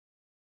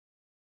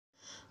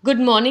Good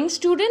morning,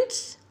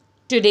 students.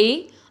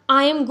 Today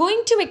I am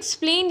going to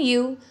explain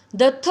you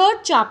the third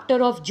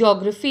chapter of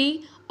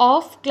geography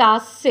of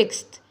class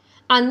 6th,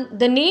 and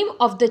the name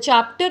of the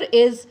chapter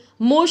is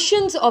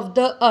Motions of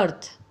the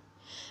Earth.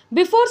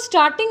 Before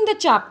starting the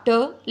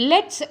chapter,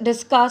 let's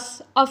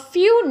discuss a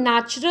few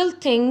natural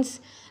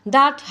things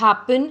that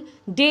happen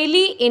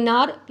daily in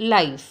our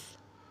life.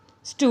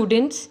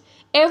 Students,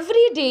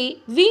 every day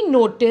we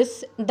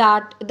notice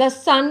that the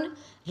sun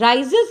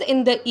rises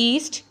in the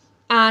east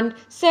and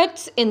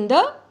sets in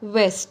the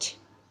west.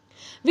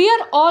 We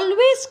are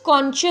always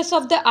conscious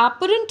of the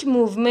apparent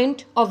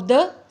movement of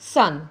the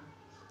sun,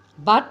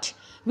 but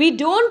we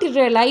don't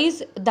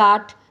realize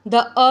that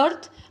the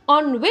earth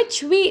on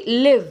which we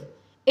live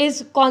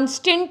is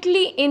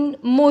constantly in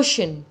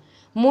motion.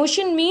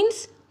 Motion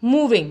means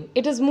moving,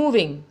 it is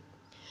moving.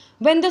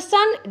 When the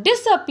sun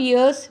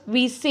disappears,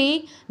 we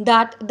say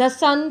that the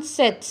sun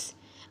sets,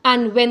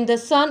 and when the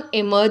sun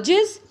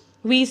emerges,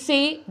 we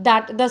say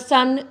that the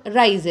sun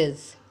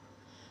rises.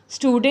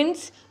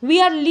 Students,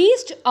 we are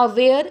least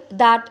aware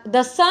that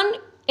the sun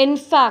in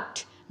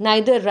fact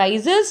neither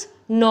rises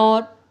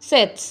nor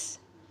sets.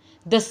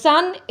 The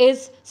sun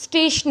is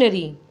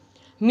stationary.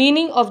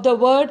 Meaning of the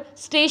word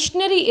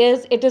stationary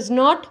is it is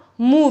not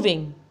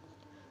moving.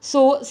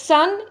 So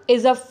sun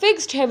is a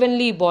fixed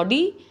heavenly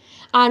body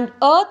and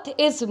earth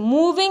is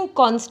moving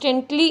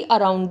constantly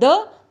around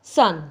the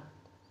sun.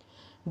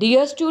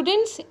 Dear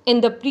students, in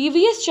the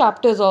previous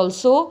chapters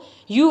also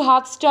you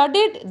have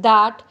studied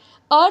that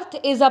earth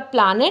is a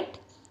planet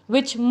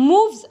which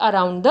moves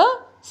around the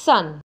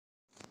sun.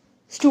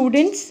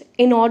 Students,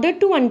 in order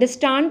to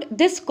understand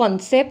this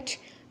concept,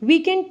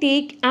 we can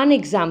take an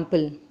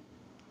example.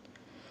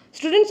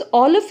 Students,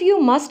 all of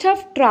you must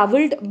have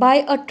travelled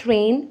by a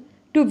train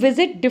to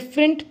visit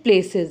different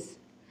places.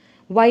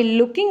 While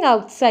looking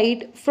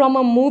outside from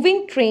a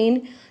moving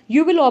train,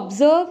 you will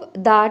observe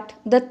that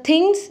the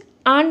things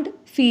and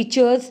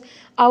features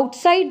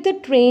outside the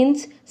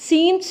trains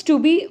seems to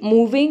be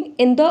moving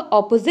in the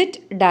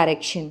opposite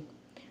direction.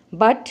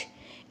 But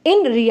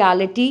in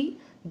reality,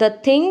 the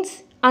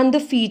things and the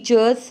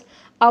features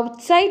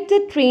outside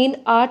the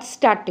train are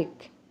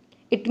static.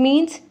 It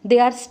means they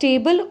are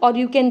stable, or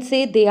you can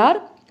say they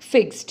are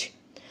fixed,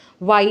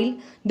 while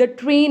the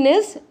train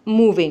is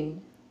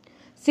moving.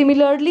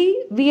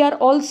 Similarly, we are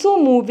also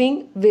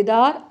moving with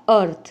our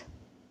earth,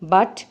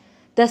 but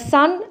the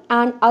sun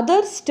and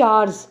other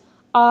stars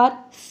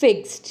are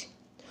fixed.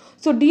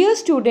 So dear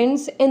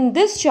students, in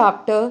this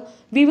chapter,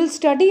 we will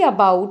study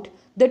about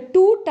the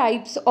two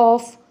types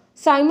of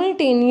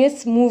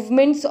simultaneous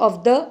movements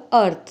of the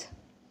earth.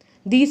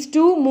 These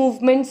two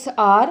movements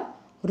are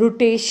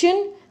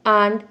rotation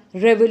and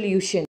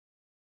revolution.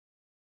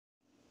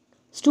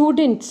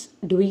 Students,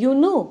 do you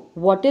know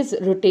what is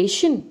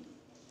rotation?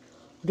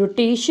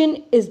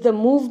 Rotation is the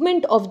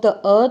movement of the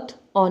earth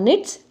on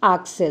its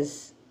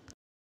axis.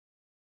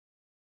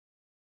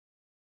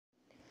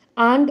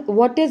 And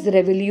what is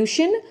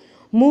revolution?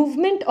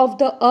 Movement of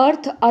the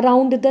earth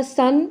around the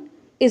sun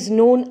is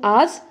known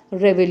as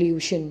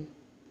revolution.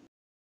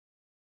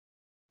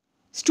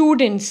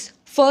 Students,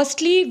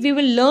 firstly we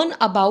will learn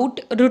about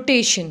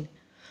rotation.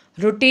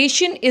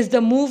 Rotation is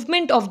the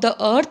movement of the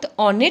earth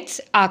on its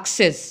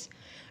axis.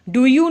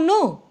 Do you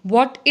know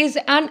what is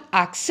an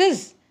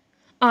axis?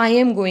 I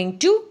am going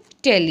to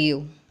tell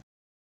you.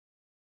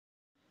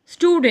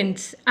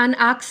 Students, an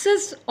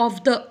axis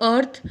of the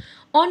earth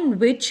on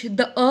which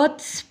the earth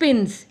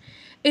spins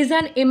is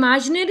an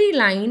imaginary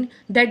line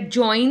that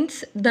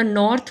joins the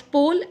North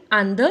Pole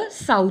and the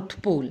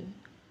South Pole.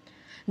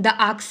 The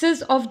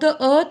axis of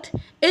the earth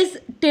is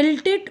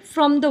tilted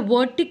from the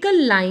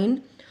vertical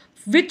line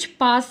which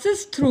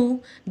passes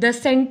through the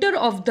center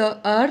of the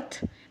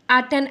earth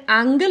at an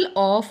angle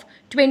of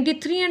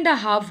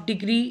 23.5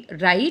 degree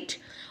right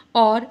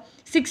or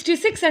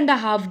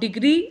 66.5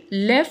 degree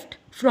left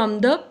from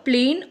the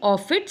plane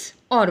of its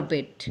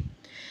orbit.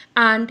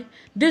 And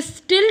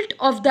this tilt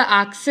of the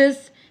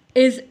axis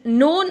is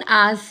known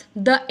as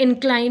the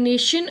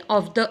inclination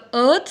of the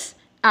earth's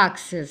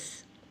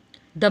axis.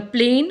 The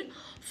plane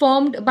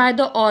formed by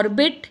the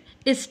orbit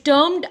is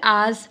termed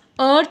as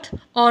Earth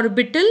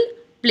orbital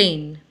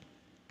plane.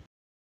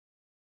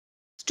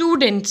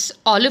 Students,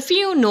 all of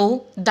you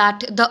know that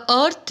the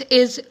earth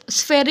is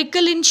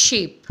spherical in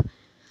shape.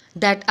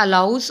 That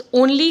allows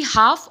only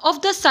half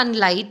of the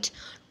sunlight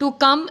to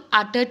come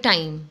at a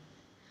time.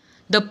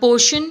 The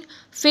portion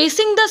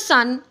facing the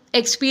sun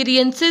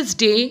experiences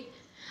day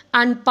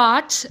and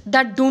parts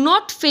that do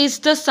not face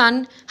the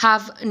sun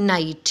have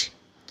night.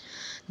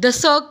 The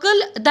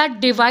circle that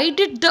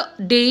divided the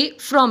day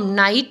from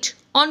night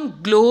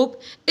on globe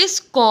is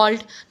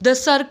called the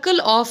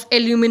circle of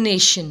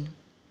illumination.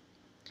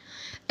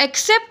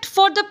 Except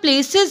for the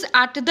places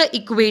at the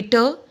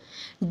equator,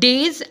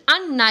 days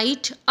and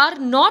night are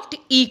not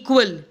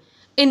equal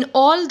in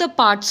all the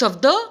parts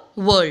of the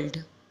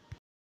world.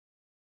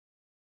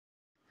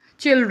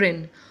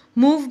 Children,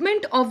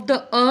 movement of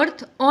the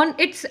earth on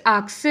its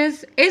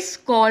axis is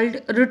called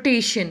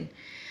rotation,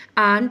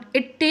 and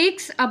it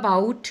takes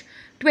about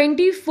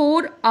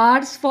 24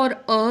 hours for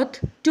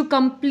Earth to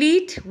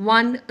complete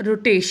one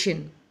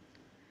rotation.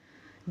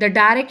 The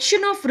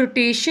direction of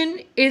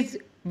rotation is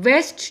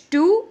west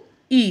to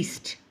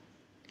east.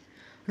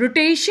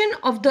 Rotation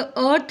of the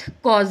Earth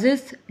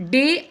causes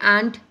day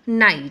and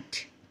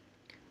night.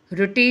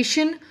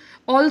 Rotation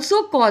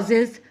also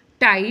causes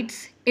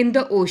tides in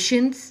the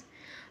oceans.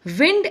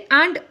 Wind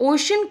and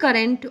ocean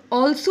current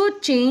also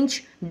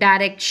change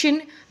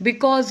direction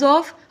because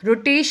of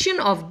rotation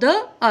of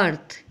the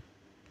Earth.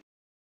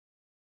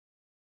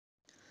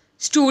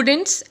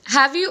 Students,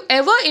 have you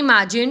ever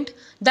imagined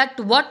that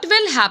what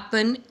will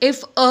happen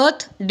if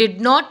Earth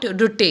did not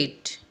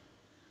rotate?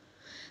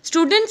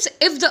 Students,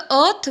 if the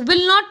Earth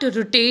will not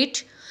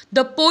rotate,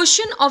 the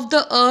portion of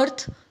the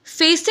Earth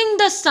facing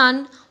the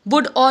sun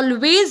would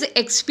always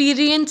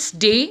experience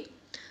day,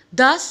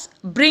 thus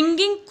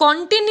bringing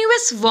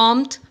continuous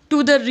warmth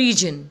to the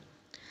region.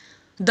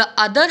 The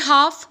other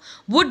half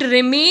would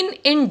remain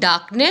in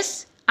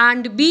darkness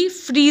and be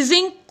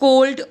freezing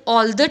cold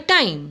all the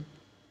time.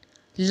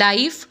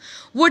 Life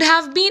would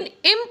have been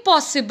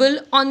impossible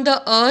on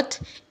the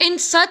Earth in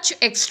such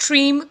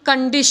extreme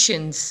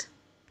conditions.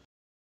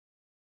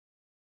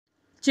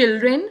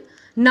 Children,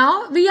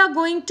 now we are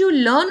going to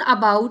learn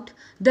about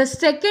the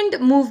second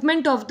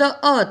movement of the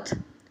Earth,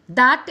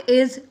 that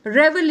is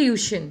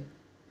revolution.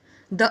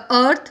 The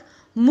Earth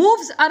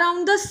moves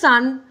around the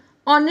Sun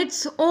on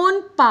its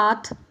own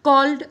path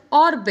called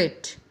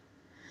orbit.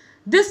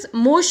 This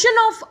motion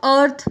of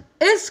Earth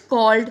is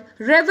called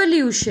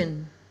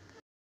revolution.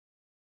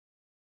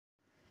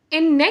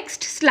 In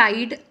next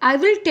slide, I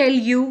will tell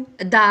you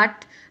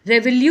that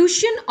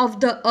revolution of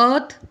the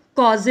Earth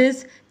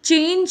causes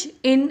change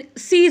in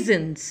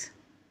seasons.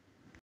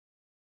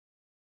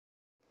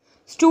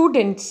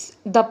 Students,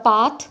 the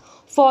path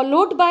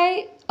followed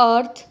by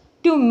Earth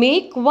to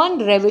make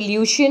one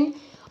revolution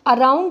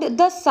around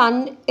the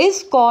Sun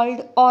is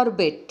called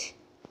orbit.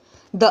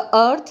 The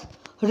Earth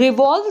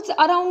revolves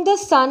around the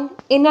Sun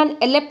in an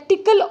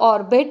elliptical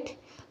orbit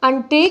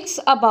and takes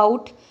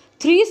about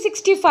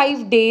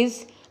 365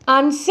 days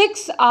and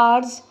 6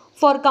 hours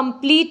for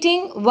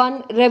completing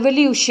one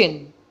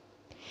revolution.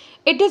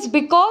 It is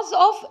because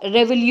of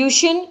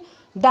revolution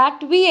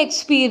that we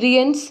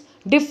experience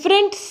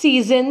different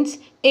seasons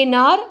in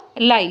our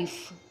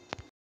life.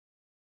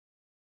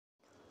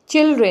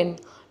 Children,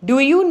 do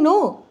you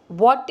know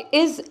what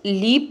is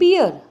leap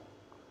year?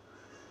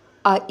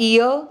 A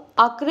year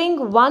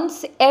occurring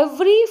once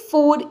every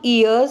 4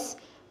 years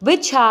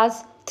which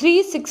has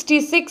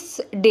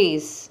 366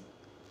 days.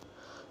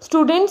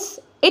 Students,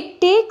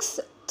 it takes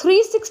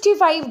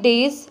 365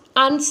 days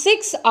and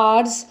 6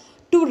 hours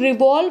to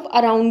revolve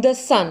around the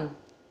Sun.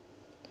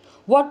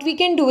 What we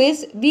can do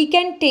is we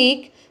can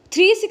take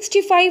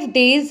 365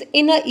 days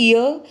in a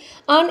year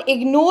and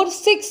ignore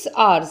 6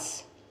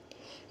 hours.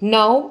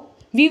 Now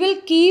we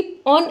will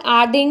keep on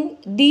adding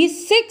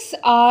these 6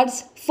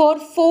 hours for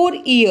 4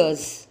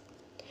 years.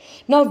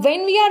 Now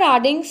when we are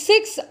adding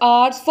 6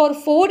 hours for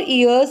 4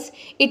 years,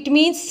 it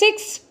means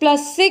 6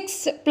 plus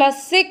 6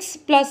 plus 6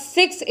 plus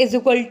 6 is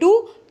equal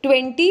to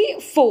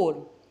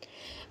 24.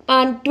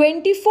 And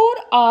 24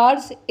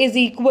 hours is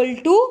equal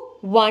to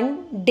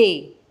 1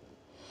 day.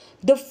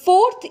 The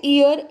fourth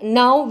year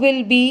now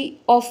will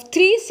be of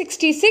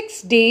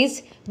 366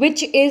 days,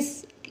 which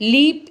is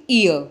leap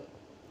year.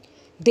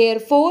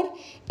 Therefore,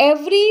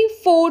 every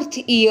fourth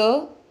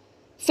year,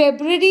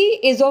 February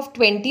is of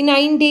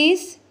 29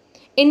 days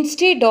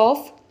instead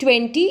of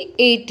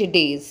 28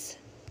 days.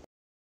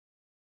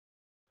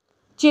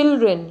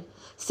 Children,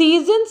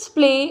 seasons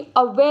play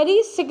a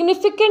very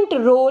significant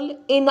role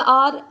in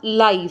our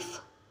life.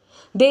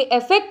 They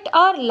affect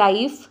our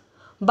life,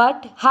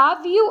 but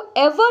have you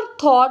ever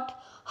thought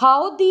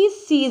how these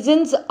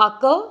seasons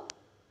occur?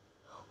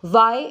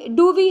 Why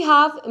do we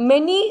have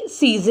many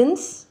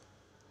seasons?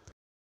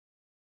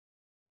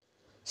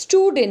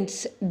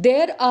 Students,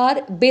 there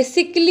are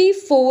basically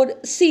 4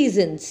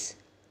 seasons: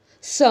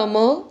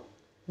 summer,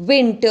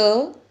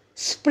 winter,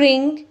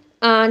 spring,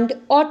 and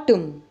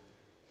autumn.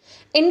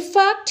 In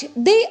fact,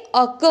 they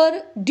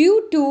occur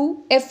due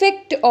to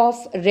effect of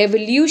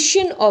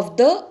revolution of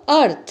the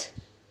earth.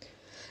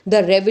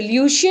 The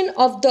revolution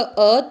of the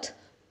earth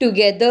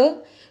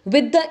together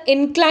with the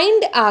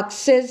inclined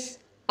axis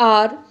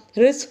are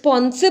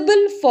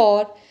responsible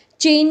for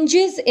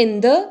changes in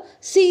the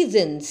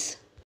seasons.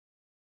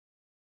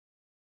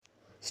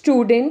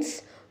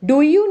 Students,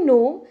 do you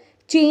know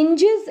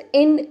changes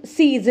in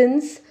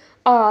seasons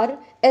are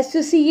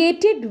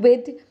associated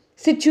with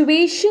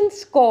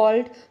situations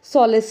called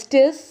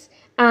solstice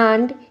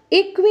and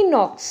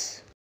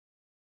equinox?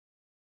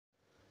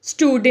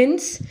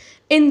 Students,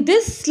 in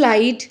this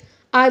slide,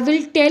 I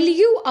will tell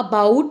you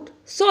about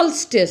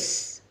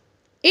solstice.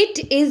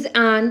 It is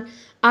an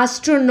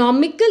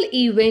astronomical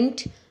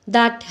event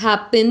that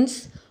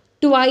happens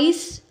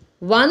twice,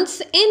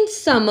 once in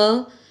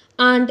summer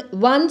and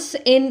once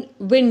in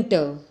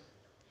winter.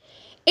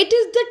 It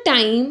is the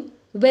time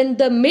when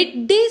the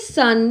midday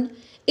sun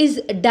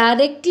is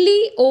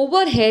directly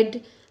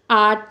overhead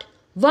at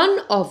one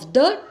of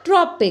the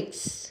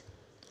tropics.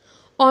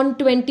 On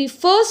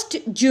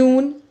 21st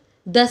June,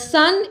 the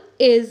sun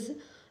is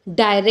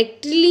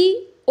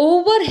directly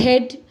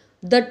overhead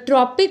the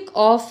Tropic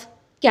of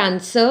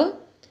Cancer,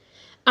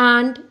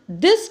 and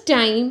this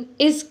time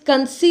is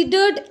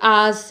considered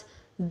as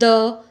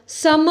the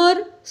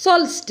summer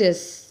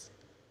solstice.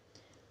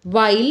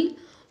 While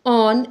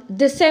on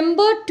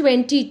December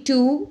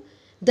 22,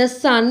 the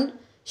sun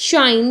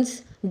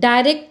shines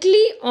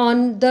directly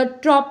on the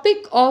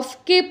Tropic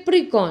of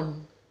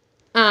Capricorn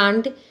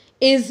and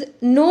is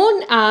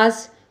known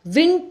as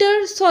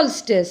winter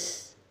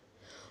solstice.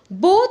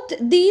 Both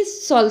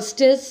these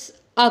solstices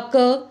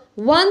occur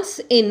once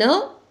in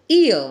a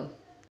year.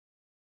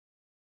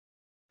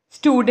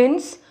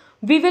 Students,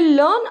 we will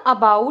learn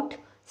about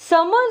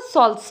summer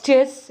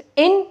solstice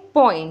in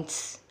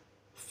points.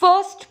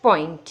 First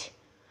point.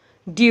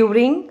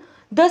 During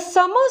the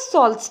summer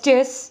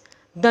solstice,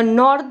 the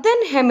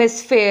northern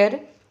hemisphere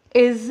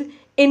is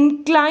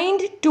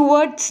inclined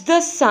towards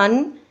the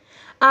sun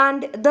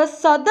and the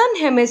southern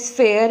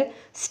hemisphere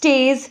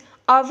stays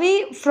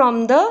away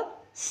from the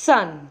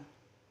sun.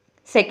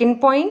 Second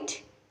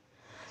point.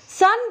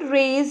 Sun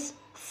rays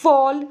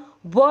fall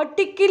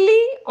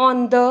vertically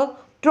on the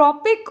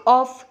Tropic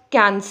of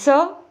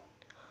Cancer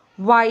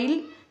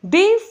while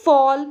they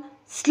fall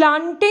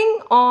slanting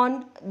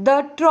on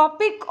the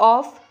Tropic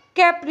of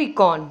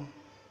Capricorn.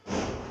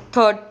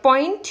 Third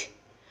point.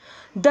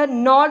 The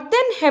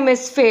northern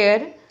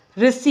hemisphere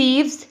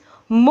receives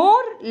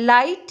more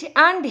light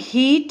and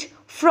heat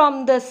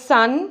from the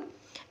sun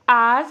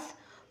as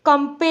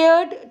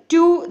compared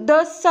to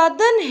the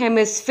southern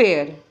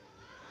hemisphere.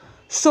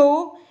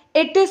 So,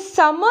 it is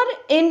summer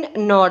in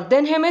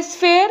northern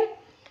hemisphere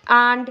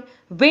and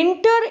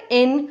winter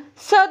in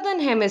southern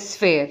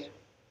hemisphere.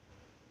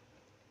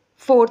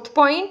 Fourth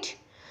point.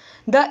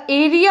 The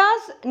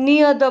areas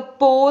near the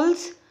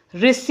poles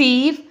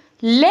receive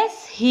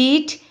less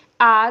heat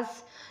as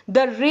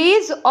the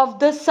rays of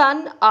the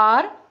sun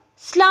are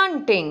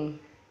slanting.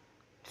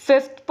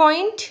 Fifth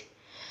point.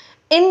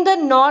 In the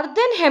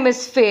northern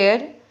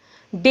hemisphere,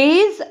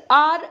 days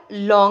are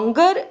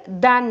longer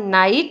than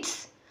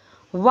nights,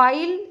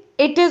 while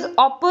it is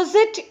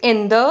opposite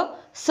in the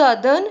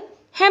southern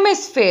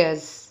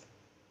hemispheres.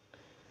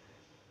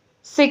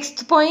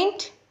 Sixth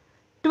point.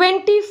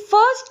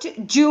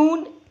 21st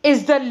June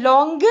is the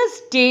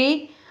longest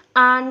day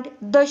and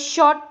the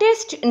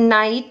shortest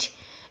night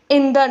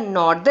in the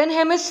northern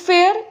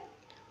hemisphere,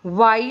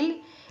 while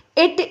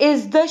it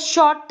is the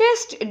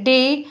shortest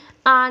day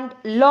and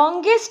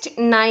longest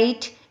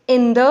night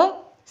in the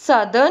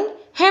southern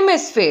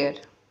hemisphere.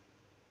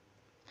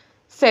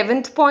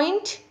 Seventh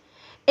point.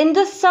 In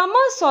the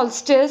summer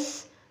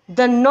solstice,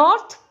 the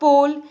North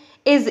Pole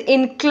is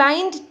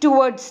inclined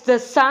towards the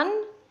sun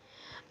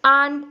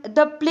and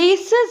the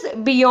places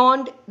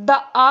beyond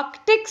the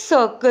Arctic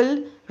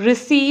Circle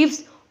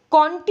receives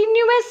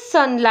continuous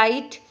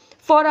sunlight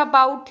for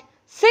about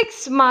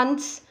 6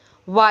 months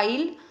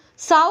while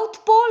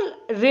South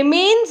Pole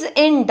remains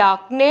in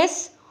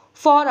darkness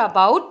for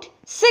about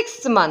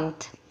 6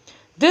 months.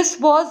 This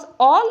was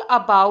all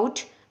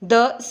about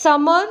the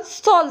summer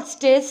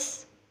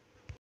solstice.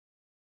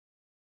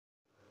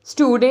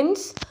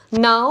 Students,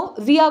 now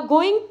we are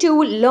going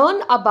to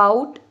learn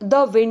about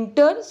the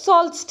winter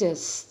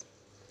solstice.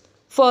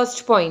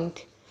 First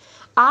point.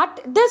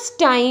 At this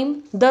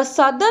time, the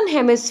southern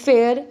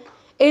hemisphere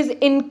is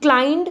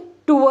inclined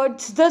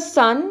towards the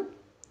sun,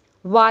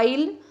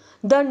 while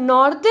the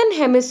northern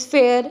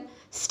hemisphere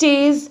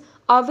stays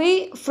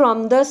away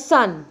from the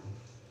sun.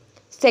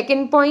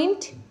 Second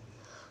point.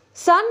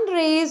 Sun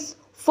rays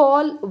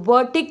fall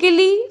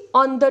vertically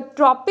on the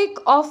Tropic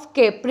of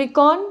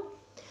Capricorn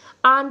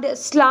and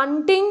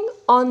slanting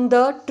on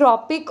the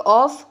Tropic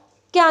of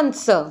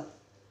Cancer.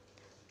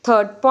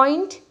 Third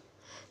point.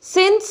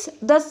 Since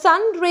the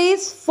sun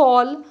rays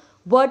fall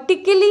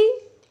vertically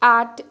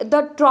at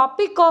the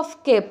Tropic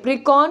of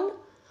Capricorn,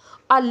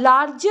 a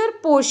larger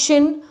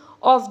portion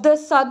of the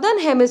southern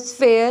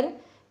hemisphere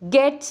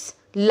gets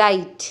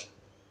light.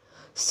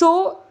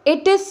 So,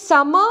 it is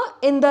summer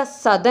in the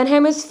southern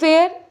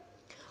hemisphere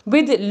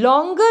with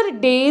longer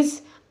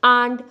days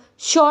and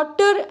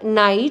shorter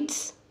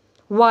nights,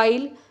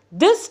 while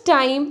this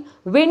time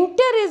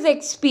winter is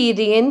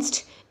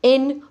experienced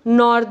in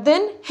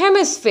northern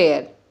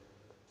hemisphere.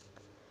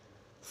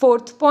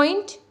 Fourth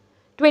point.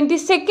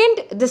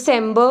 22nd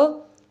December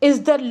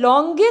is the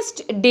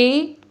longest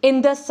day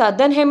in the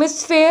southern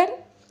hemisphere,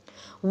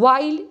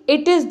 while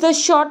it is the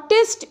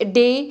shortest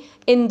day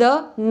in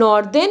the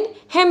northern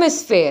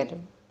hemisphere.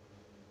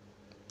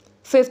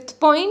 Fifth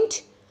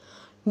point.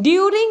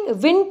 During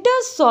winter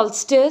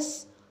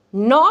solstice,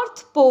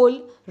 North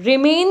Pole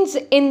remains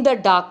in the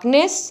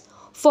darkness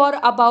for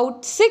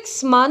about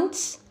 6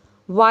 months,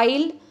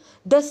 while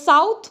the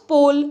South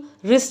Pole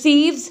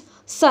receives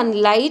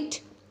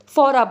sunlight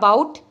for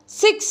about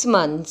 6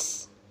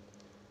 months.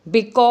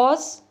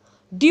 Because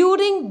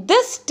during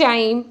this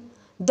time,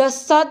 the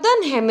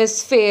southern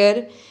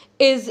hemisphere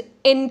is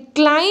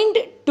inclined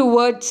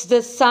towards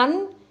the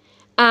sun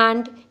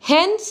and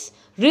hence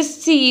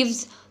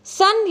receives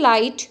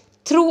sunlight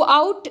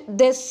throughout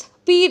this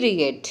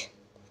period.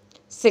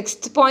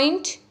 Sixth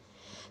point,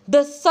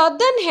 the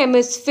southern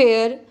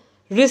hemisphere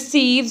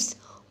receives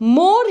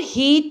more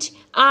heat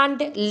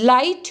and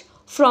light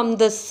from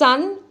the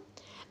sun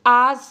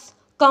as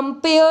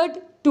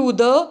compared to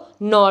the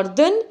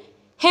northern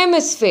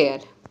hemisphere.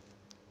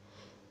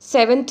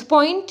 Seventh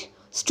point,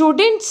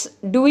 students,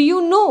 do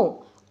you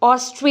know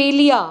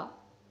Australia,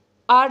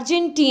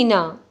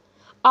 Argentina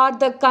are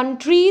the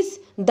countries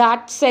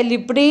that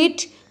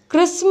celebrate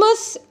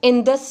Christmas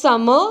in the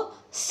summer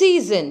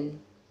season?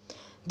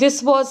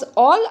 This was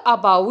all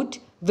about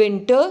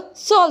winter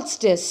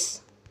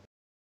solstice.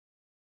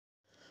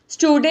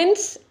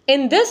 Students,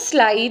 in this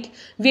slide,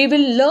 we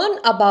will learn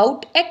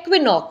about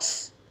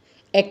equinox.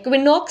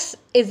 Equinox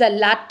is a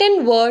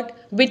Latin word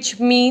which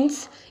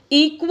means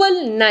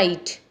equal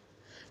night.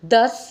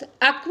 Thus,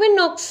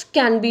 equinox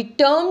can be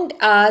termed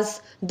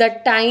as the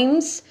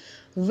times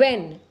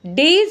when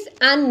days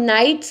and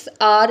nights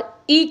are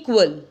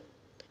equal.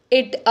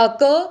 It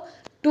occurs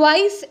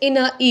twice in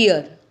a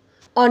year,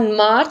 on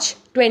March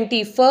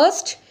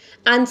 21st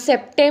and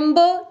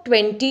September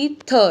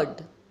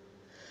 23rd.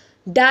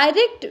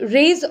 Direct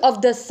rays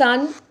of the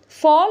sun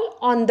fall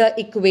on the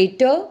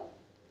equator.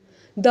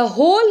 The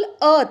whole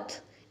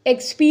earth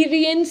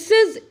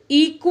experiences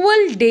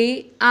equal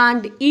day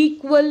and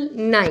equal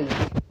night.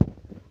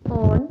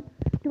 On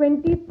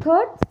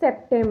 23rd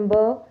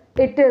September,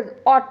 it is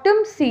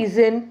autumn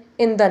season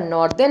in the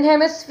northern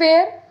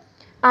hemisphere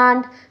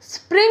and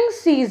spring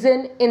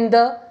season in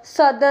the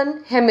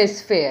southern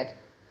hemisphere.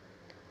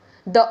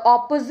 The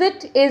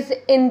opposite is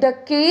in the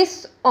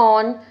case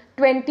on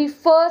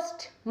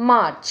 21st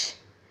March,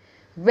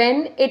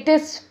 when it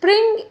is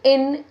spring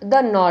in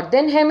the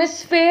northern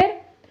hemisphere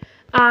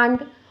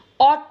and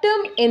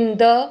autumn in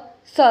the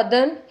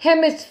southern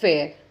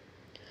hemisphere.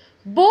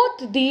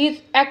 Both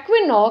these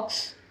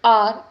equinox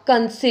are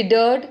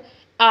considered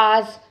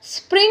as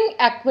spring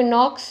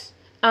equinox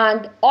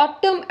and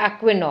autumn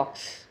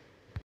equinox.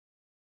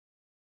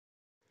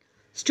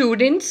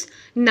 Students,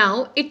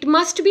 now it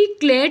must be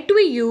clear to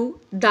you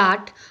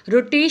that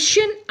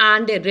rotation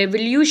and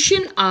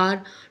revolution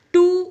are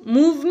two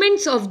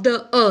movements of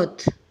the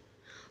earth.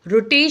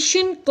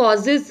 Rotation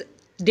causes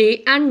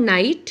day and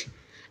night,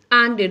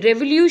 and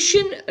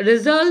revolution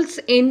results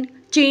in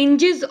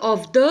changes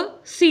of the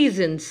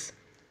seasons.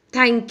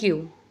 Thank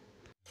you.